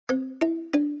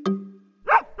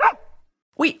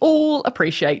We all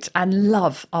appreciate and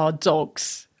love our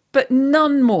dogs, but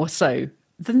none more so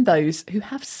than those who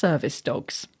have service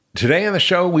dogs. Today on the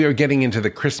show, we are getting into the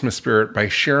Christmas spirit by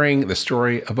sharing the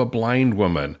story of a blind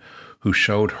woman who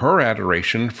showed her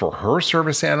adoration for her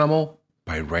service animal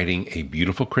by writing a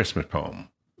beautiful Christmas poem.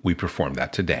 We perform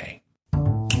that today.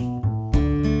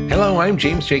 Hello, I'm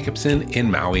James Jacobson in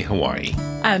Maui, Hawaii.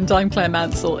 And I'm Claire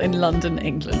Mansell in London,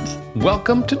 England.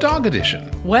 Welcome to Dog Edition,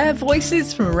 where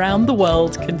voices from around the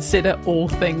world consider all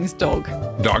things dog.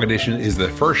 Dog Edition is the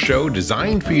first show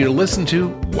designed for you to listen to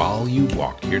while you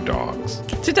walk your dogs.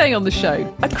 Today on the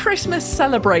show, a Christmas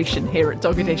celebration here at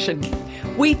Dog Edition.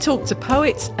 We talk to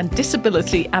poet and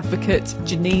disability advocate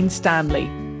Janine Stanley.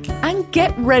 And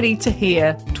get ready to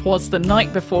hear 'Twas the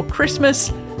Night Before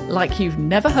Christmas like you've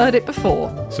never heard it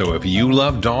before. So if you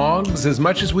love dogs as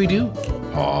much as we do,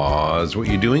 pause what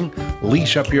you're doing,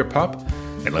 leash up your pup,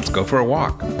 and let's go for a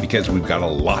walk, because we've got a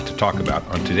lot to talk about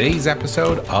on today's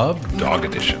episode of Dog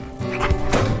Edition.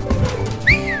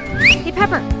 Hey,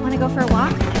 Pepper, want to go for a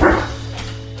walk?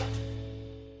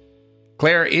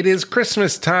 Claire, it is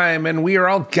Christmas time, and we are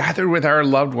all gathered with our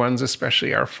loved ones,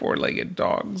 especially our four-legged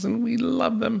dogs, and we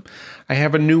love them. I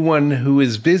have a new one who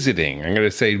is visiting. I'm going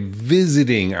to say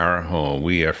visiting our home.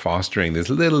 We are fostering this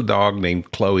little dog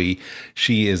named Chloe.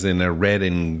 She is in a red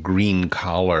and green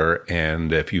collar,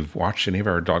 and if you've watched any of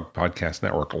our Dog Podcast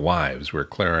Network lives, where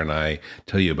Claire and I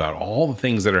tell you about all the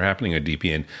things that are happening at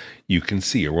DPN, you can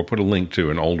see her. We'll put a link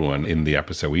to an old one in the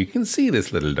episode where you can see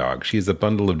this little dog. She's a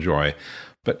bundle of joy.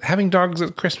 But having dogs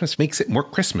at Christmas makes it more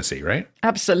Christmassy, right?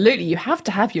 Absolutely. You have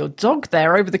to have your dog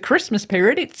there over the Christmas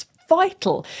period. It's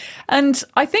vital. And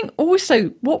I think also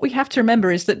what we have to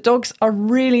remember is that dogs are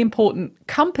really important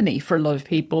company for a lot of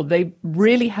people. They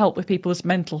really help with people's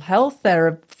mental health.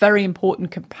 They're very important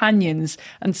companions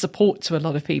and support to a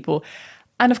lot of people.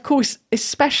 And of course,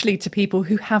 especially to people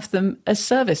who have them as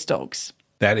service dogs.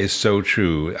 That is so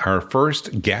true. Our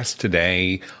first guest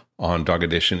today on Dog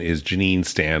Edition is Janine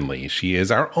Stanley. She is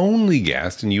our only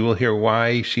guest, and you will hear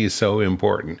why she is so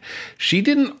important. She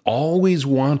didn't always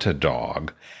want a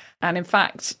dog. And in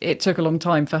fact, it took a long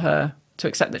time for her to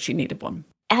accept that she needed one.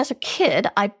 As a kid,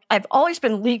 I've always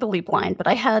been legally blind, but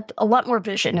I had a lot more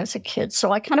vision as a kid.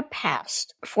 So I kind of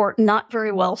passed for not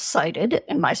very well sighted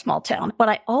in my small town. But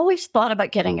I always thought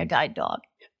about getting a guide dog,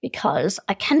 because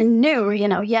I kind of knew,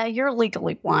 yeah, you're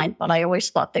legally blind, but I always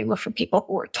thought they were for people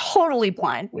who were totally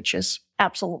blind, which is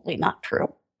absolutely not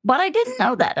true. But I didn't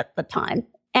know that at the time.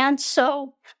 And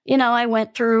so, I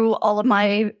went through all of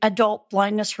my adult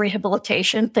blindness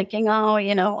rehabilitation thinking,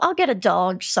 I'll get a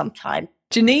dog sometime.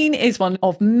 Janine is one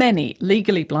of many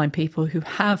legally blind people who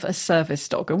have a service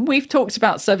dog. And we've talked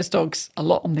about service dogs a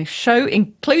lot on this show,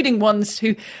 including ones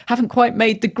who haven't quite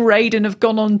made the grade and have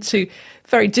gone on to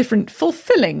very different,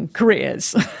 fulfilling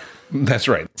careers. That's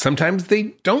right. Sometimes they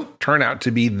don't turn out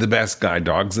to be the best guide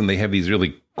dogs, and they have these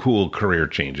really cool career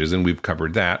changes, and we've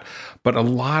covered that. But a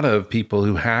lot of people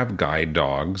who have guide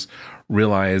dogs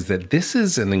realize that this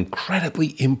is an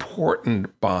incredibly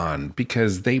important bond,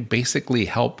 because they basically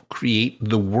help create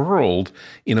the world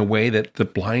in a way that the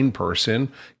blind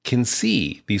person can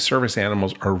see. These service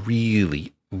animals are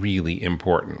really, really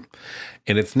important.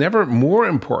 And it's never more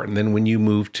important than when you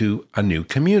move to a new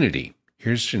community.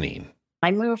 Here's Janine.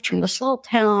 I moved from this little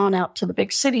town out to the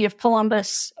big city of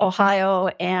Columbus, Ohio,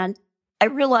 and I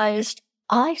realized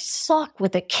I suck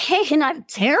with a cane. I'm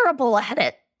terrible at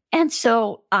it. And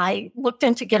so I looked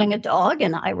into getting a dog,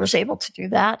 and I was able to do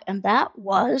that. And that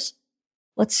was,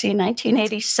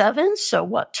 1987.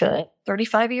 So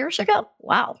 35 years ago?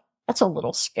 Wow, that's a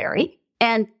little scary.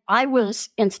 And I was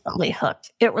instantly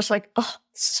hooked. It was like, oh,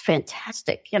 this is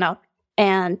fantastic,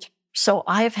 And so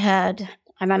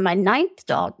I'm on my 9th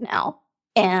dog now.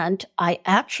 And I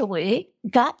actually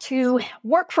got to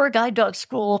work for a guide dog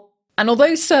school. And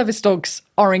although service dogs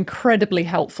are incredibly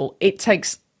helpful, it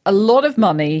takes a lot of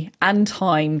money and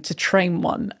time to train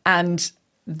one. And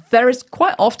there is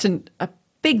quite often a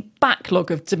big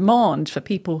backlog of demand for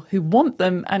people who want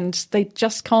them, and they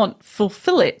just can't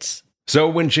fulfill it. So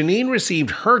when Janine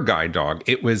received her guide dog,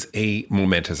 it was a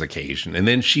momentous occasion. And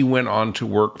then she went on to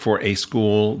work for a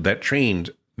school that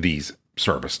trained these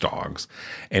service dogs.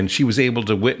 And she was able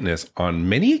to witness on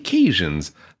many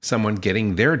occasions someone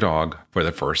getting their dog for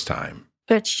the first time.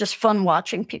 It's just fun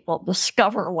watching people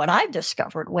discover what I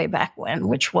discovered way back when,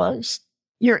 which was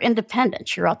your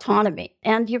independence, your autonomy.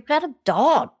 And you've got a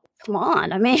dog. Come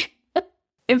on.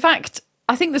 In fact,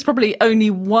 I think there's probably only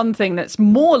one thing that's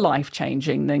more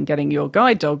life-changing than getting your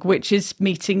guide dog, which is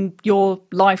meeting your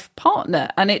life partner.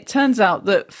 And it turns out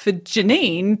that for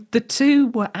Janine, the two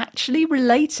were actually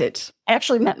related. I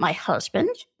actually met my husband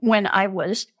when I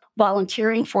was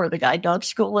volunteering for the guide dog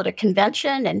school at a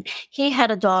convention, and he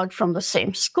had a dog from the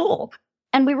same school.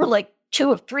 And we were like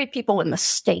 2 of 3 people in the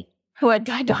state who had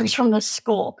guide dogs from the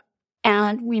school.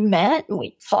 And we met and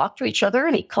we talked to each other,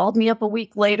 and he called me up a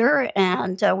week later,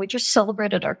 and we just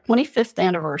celebrated our 25th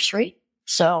anniversary.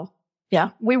 So,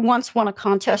 yeah, we once won a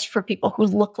contest for people who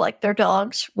look like their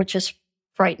dogs, which is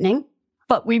frightening.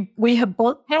 But we have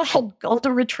both had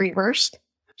golden retrievers.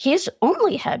 He's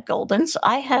only had Goldens.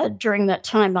 I had, during that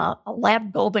time, a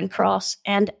Lab Golden Cross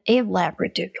and a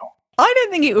Labradoodle. I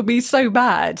don't think it would be so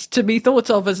bad to be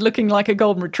thought of as looking like a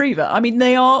golden retriever. I mean,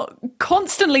 they are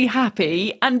constantly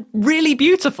happy and really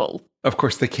beautiful. Of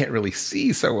course, they can't really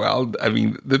see so well. I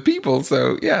mean, the people.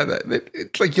 So, yeah,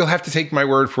 it's like you'll have to take my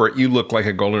word for it. You look like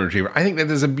a golden retriever. I think that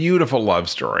is a beautiful love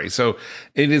story. So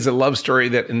it is a love story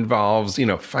that involves,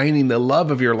 finding the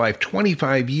love of your life,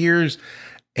 25 years,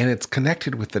 and it's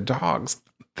connected with the dogs.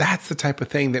 That's the type of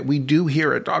thing that we do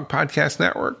here at Dog Podcast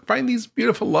Network. Find these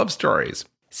beautiful love stories.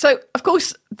 So, of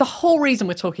course, the whole reason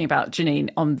we're talking about Janine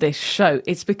on this show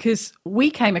is because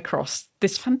we came across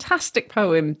this fantastic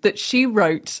poem that she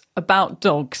wrote about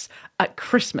dogs at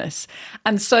Christmas.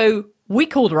 And so we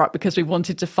called her up because we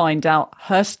wanted to find out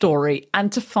her story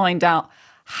and to find out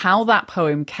how that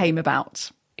poem came about.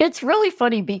 It's really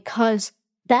funny because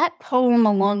that poem,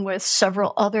 along with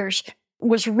several others,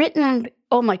 was written,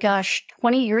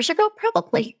 20 years ago,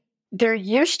 probably. There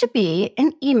used to be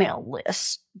an email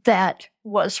list that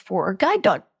was for guide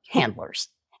dog handlers,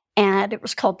 and it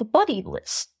was called the Buddy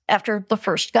List, after the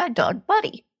first guide dog,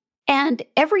 Buddy. And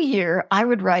every year I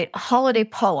would write a holiday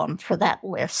poem for that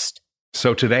list.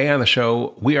 So today on the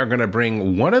show, we are going to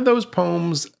bring one of those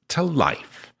poems to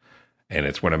life. And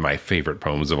it's one of my favorite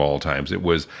poems of all times. It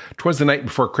was 'Twas the Night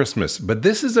Before Christmas, but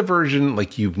this is a version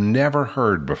like you've never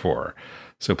heard before.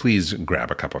 So please grab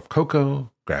a cup of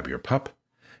cocoa, grab your pup,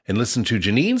 and listen to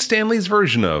Janine Stanley's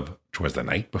version of 'Twas the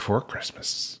Night Before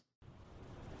Christmas.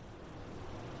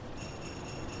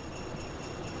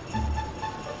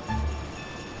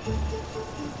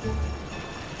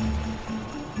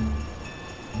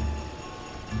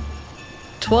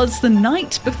 "'Twas the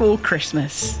night before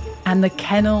Christmas, and the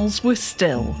kennels were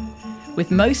still,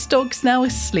 with most dogs now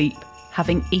asleep,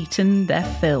 having eaten their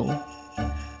fill.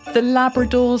 The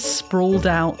Labradors sprawled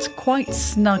out, quite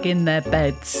snug in their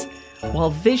beds,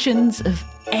 while visions of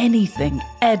anything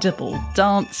edible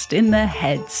danced in their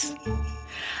heads.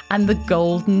 And the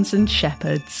Goldens and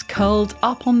Shepherds curled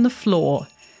up on the floor,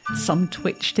 some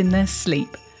twitched in their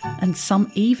sleep, and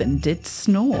some even did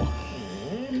snore.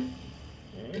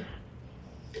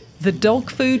 The dog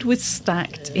food was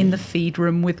stacked in the feed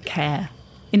room with care,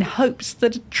 in hopes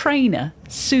that a trainer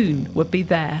soon would be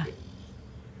there.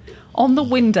 On the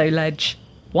window ledge,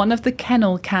 one of the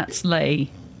kennel cats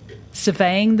lay,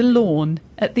 surveying the lawn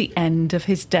at the end of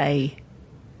his day.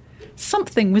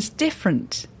 Something was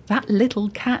different, that little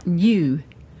cat knew.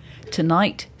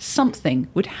 Tonight something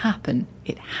would happen,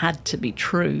 it had to be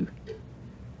true.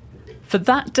 For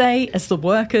that day, as the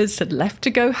workers had left to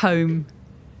go home,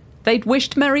 they'd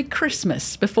wished Merry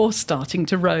Christmas before starting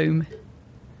to roam.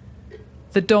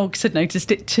 The dogs had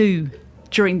noticed it too.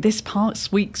 During this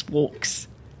past week's walks,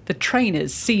 the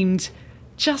trainers seemed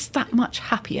just that much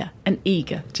happier and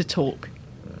eager to talk.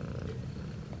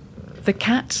 The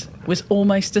cat was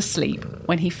almost asleep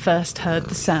when he first heard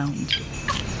the sound.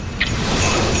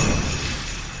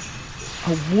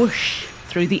 A whoosh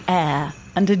through the air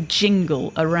and a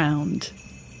jingle around.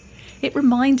 It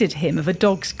reminded him of a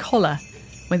dog's collar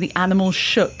when the animal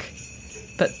shook,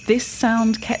 but this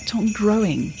sound kept on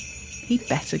growing. He'd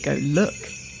better go look.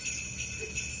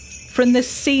 From the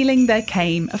ceiling there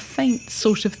came a faint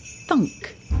sort of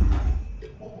thunk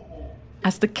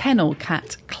as the kennel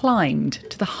cat climbed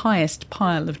to the highest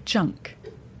pile of junk.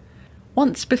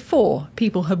 Once before,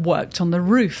 people had worked on the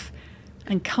roof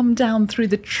and come down through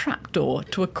the trapdoor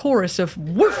to a chorus of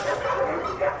woof.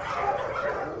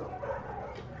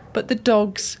 But the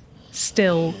dogs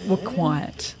still were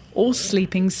quiet, all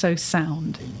sleeping so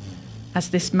sound, as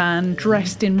this man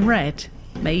dressed in red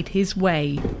made his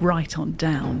way right on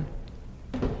down.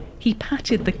 He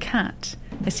patted the cat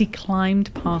as he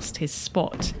climbed past his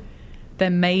spot,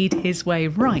 then made his way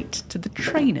right to the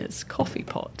trainer's coffee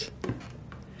pot.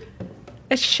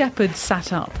 A shepherd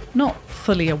sat up, not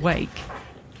fully awake.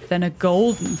 Then a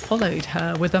Golden followed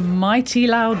her with a mighty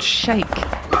loud shake.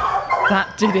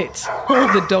 That did it.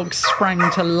 All the dogs sprang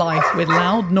to life with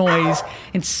loud noise.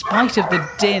 In spite of the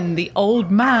din, the old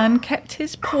man kept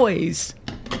his poise.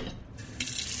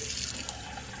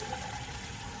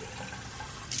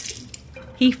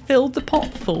 He filled the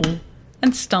pot full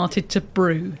and started to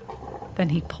brew. Then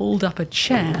he pulled up a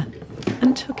chair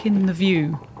and took in the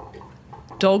view.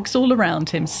 Dogs all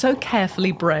around him, so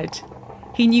carefully bred.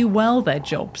 He knew well their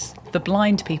jobs, the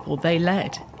blind people they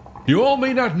led. You all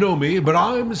may not know me, but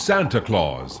I'm Santa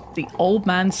Claus. The old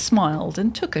man smiled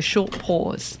and took a short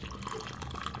pause.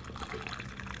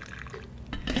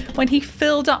 When he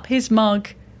filled up his mug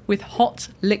with hot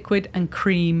liquid and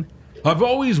cream. I've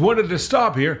always wanted to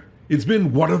stop here. It's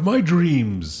been one of my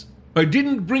dreams. I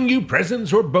didn't bring you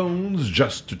presents or bones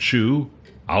just to chew.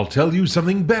 I'll tell you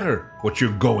something better, what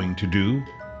you're going to do.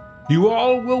 You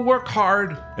all will work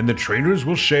hard, and the trainers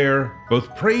will share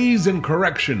both praise and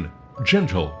correction,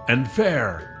 gentle and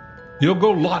fair. You'll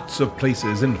go lots of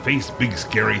places and face big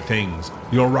scary things.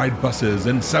 You'll ride buses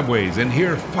and subways and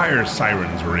hear fire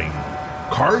sirens ring.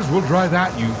 Cars will drive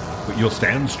at you, but you'll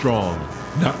stand strong,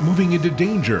 not moving into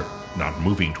danger, not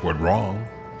moving toward wrong.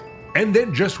 And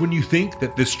then just when you think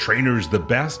that this trainer's the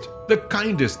best, the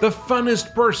kindest, the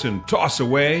funnest person, toss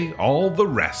away all the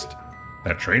rest.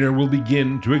 That trainer will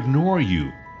begin to ignore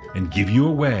you and give you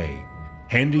away,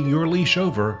 handing your leash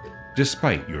over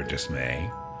despite your dismay.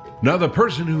 Now the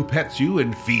person who pets you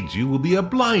and feeds you will be a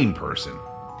blind person.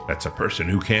 That's a person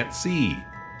who can't see.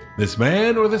 This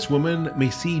man or this woman may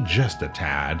see just a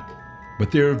tad, but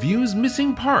their view's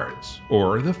missing parts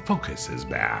or the focus is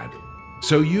bad.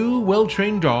 So you,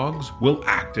 well-trained dogs, will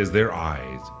act as their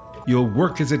eyes. You'll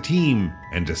work as a team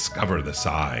and discover the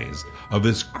size of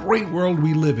this great world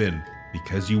we live in,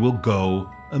 because you will go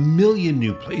a million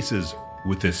new places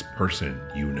with this person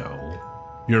you know.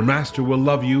 Your master will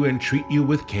love you and treat you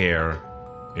with care.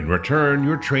 In return,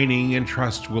 your training and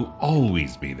trust will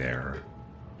always be there.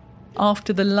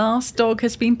 After the last dog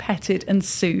has been petted and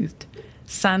soothed,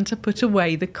 Santa put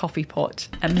away the coffee pot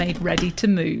and made ready to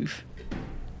move.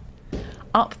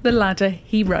 Up the ladder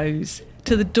he rose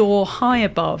to the door high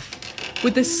above,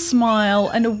 with a smile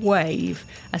and a wave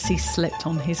as he slipped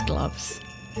on his gloves.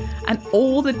 And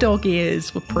all the dog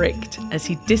ears were pricked as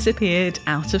he disappeared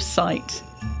out of sight.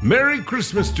 Merry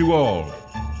Christmas to all,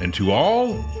 and to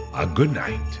all, a good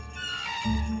night.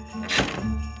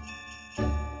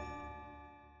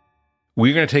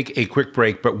 We're going to take a quick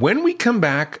break, but when we come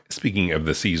back, speaking of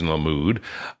the seasonal mood,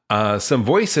 some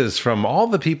voices from all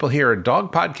the people here at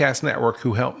Dog Podcast Network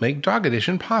who help make Dog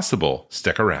Edition possible.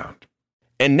 Stick around.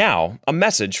 And now, a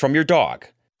message from your dog.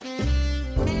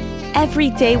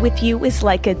 Every day with you is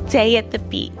like a day at the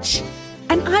beach.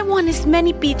 And I want as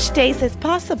many beach days as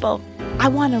possible. I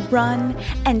want to run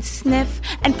and sniff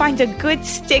and find a good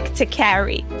stick to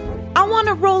carry. I want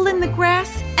to roll in the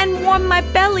grass and warm my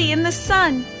belly in the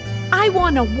sun. I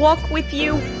want to walk with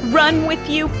you, run with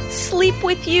you, sleep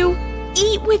with you,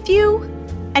 eat with you.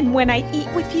 And when I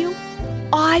eat with you,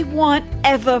 I want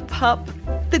Everpup.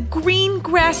 The green,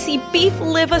 grassy beef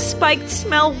liver spiked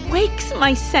smell wakes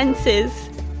my senses.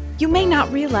 You may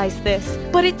not realize this,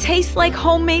 but it tastes like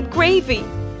homemade gravy,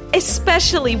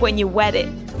 especially when you wet it.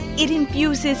 It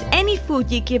infuses any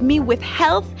food you give me with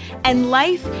health and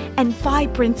life and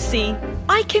vibrancy.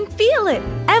 I can feel it.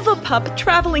 Everpup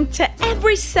traveling to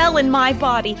every cell in my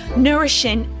body,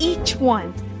 nourishing each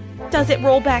one. Does it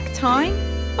roll back time?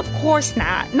 Of course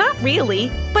not. Not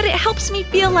really. But it helps me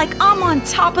feel like I'm on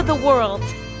top of the world.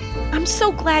 I'm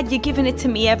so glad you're giving it to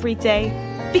me every day.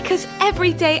 Because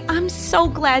every day I'm so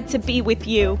glad to be with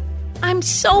you. I'm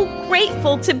so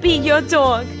grateful to be your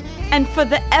dog. And for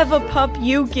the Everpup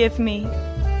you give me.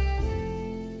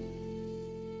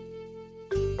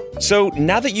 So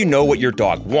now that you know what your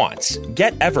dog wants,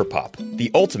 get Everpup, the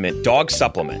ultimate dog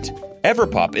supplement.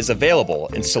 Everpup is available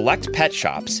in select pet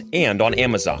shops and on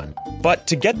Amazon. But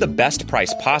to get the best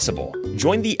price possible,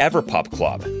 join the Everpup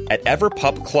Club at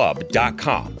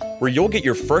everpupclub.com, where you'll get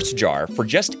your first jar for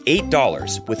just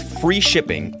 $8 with free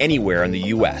shipping anywhere in the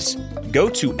U.S. Go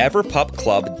to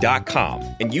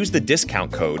everpupclub.com and use the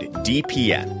discount code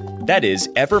DPN. That is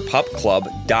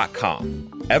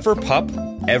everpupclub.com.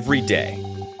 Everpup every day.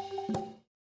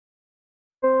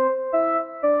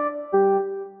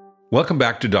 Welcome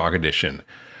back to Dog Edition.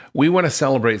 We want to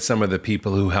celebrate some of the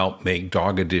people who help make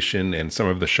Dog Edition and some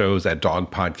of the shows at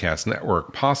Dog Podcast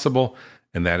Network possible,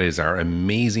 and that is our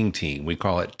amazing team. We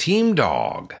call it Team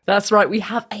Dog. That's right. We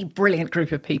have a brilliant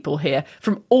group of people here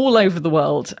from all over the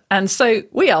world. And so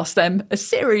we asked them a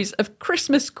series of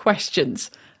Christmas questions.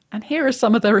 And here are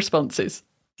some of their responses.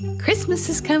 Christmas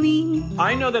is coming.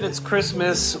 I know that it's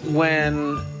Christmas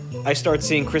when I start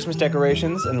seeing Christmas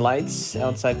decorations and lights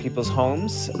outside people's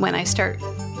homes. When I start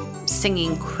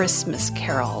singing Christmas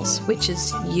carols, which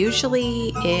is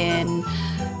usually in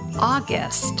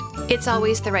August, it's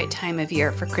always the right time of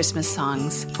year for Christmas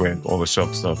songs. When all the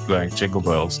shops start playing Jingle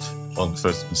Bells on the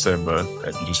 1st of December,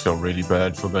 and you just feel really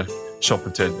bad for the shop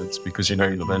attendants because you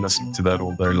know they're listening to that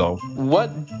all day long.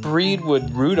 What breed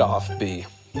would Rudolph be?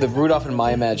 The Rudolph in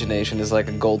my imagination is like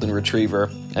a golden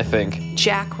retriever, I think.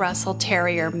 Jack Russell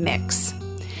Terrier mix.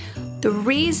 The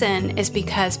reason is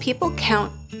because people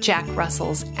count Jack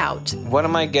Russells out. What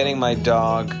am I getting my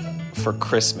dog for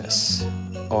Christmas?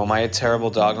 Oh, am I a terrible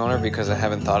dog owner because I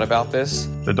haven't thought about this?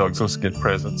 The dogs also get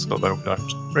presents, so they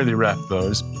don't really wrap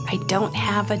those. I don't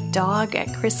have a dog at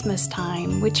Christmas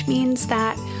time, which means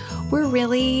that we're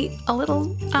really a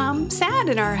little sad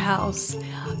in our house.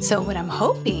 So what I'm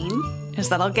hoping is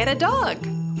that I'll get a dog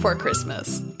for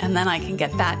Christmas, and then I can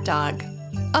get that dog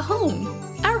a home,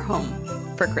 our home,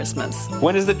 for Christmas.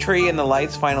 When does the tree and the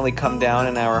lights finally come down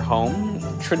in our home?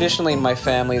 Traditionally in my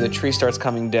family, the tree starts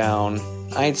coming down,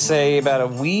 I'd say about a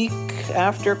week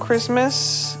after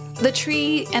Christmas. The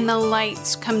tree and the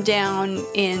lights come down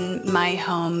in my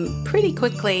home pretty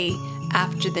quickly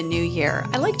after the New Year.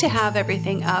 I like to have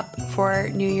everything up for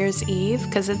New Year's Eve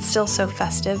because it's still so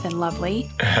festive and lovely.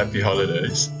 Happy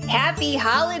holidays. Happy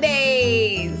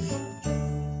holidays!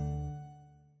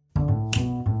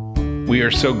 We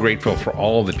are so grateful for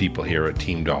all the people here at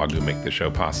Team Dog who make the show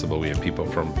possible. We have people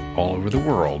from all over the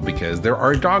world because there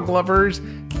are dog lovers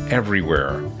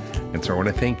everywhere. And so I want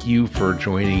to thank you for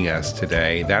joining us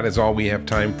today. That is all we have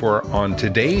time for on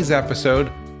today's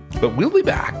episode, but we'll be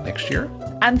back next year.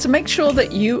 And to make sure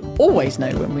that you always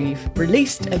know when we've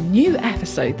released a new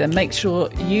episode, then make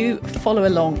sure you follow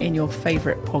along in your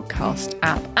favourite podcast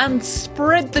app and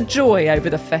spread the joy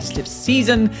over the festive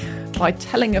season by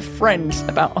telling a friend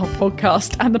about our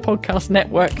podcast and the podcast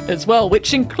network as well,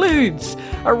 which includes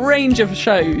a range of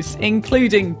shows,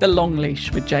 including The Long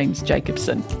Leash with James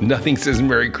Jacobson. Nothing says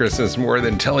Merry Christmas more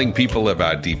than telling people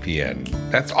about DPN.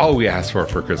 That's all we ask for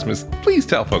Christmas. Please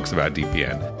tell folks about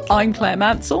DPN. I'm Claire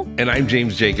Mansell. And I'm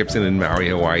James Jacobson in Maui,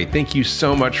 Hawaii. Thank you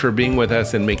so much for being with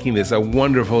us and making this a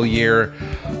wonderful year.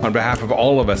 On behalf of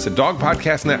all of us at Dog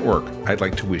Podcast Network, I'd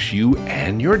like to wish you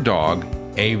and your dog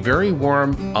a very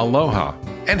warm aloha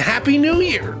and Happy New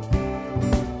Year.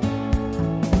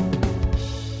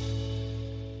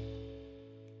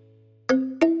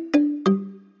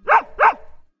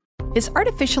 Is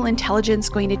artificial intelligence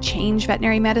going to change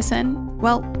veterinary medicine?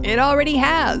 Well, it already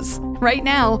has. Right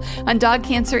now, on Dog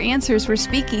Cancer Answers, we're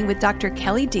speaking with Dr.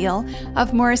 Kelly Deal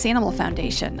of Morris Animal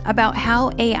Foundation about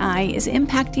how AI is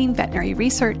impacting veterinary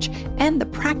research and the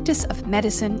practice of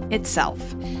medicine itself.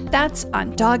 That's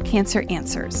on Dog Cancer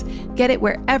Answers. Get it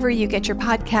wherever you get your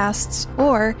podcasts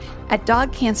or at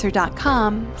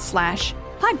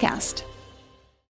dogcancer.com/podcast.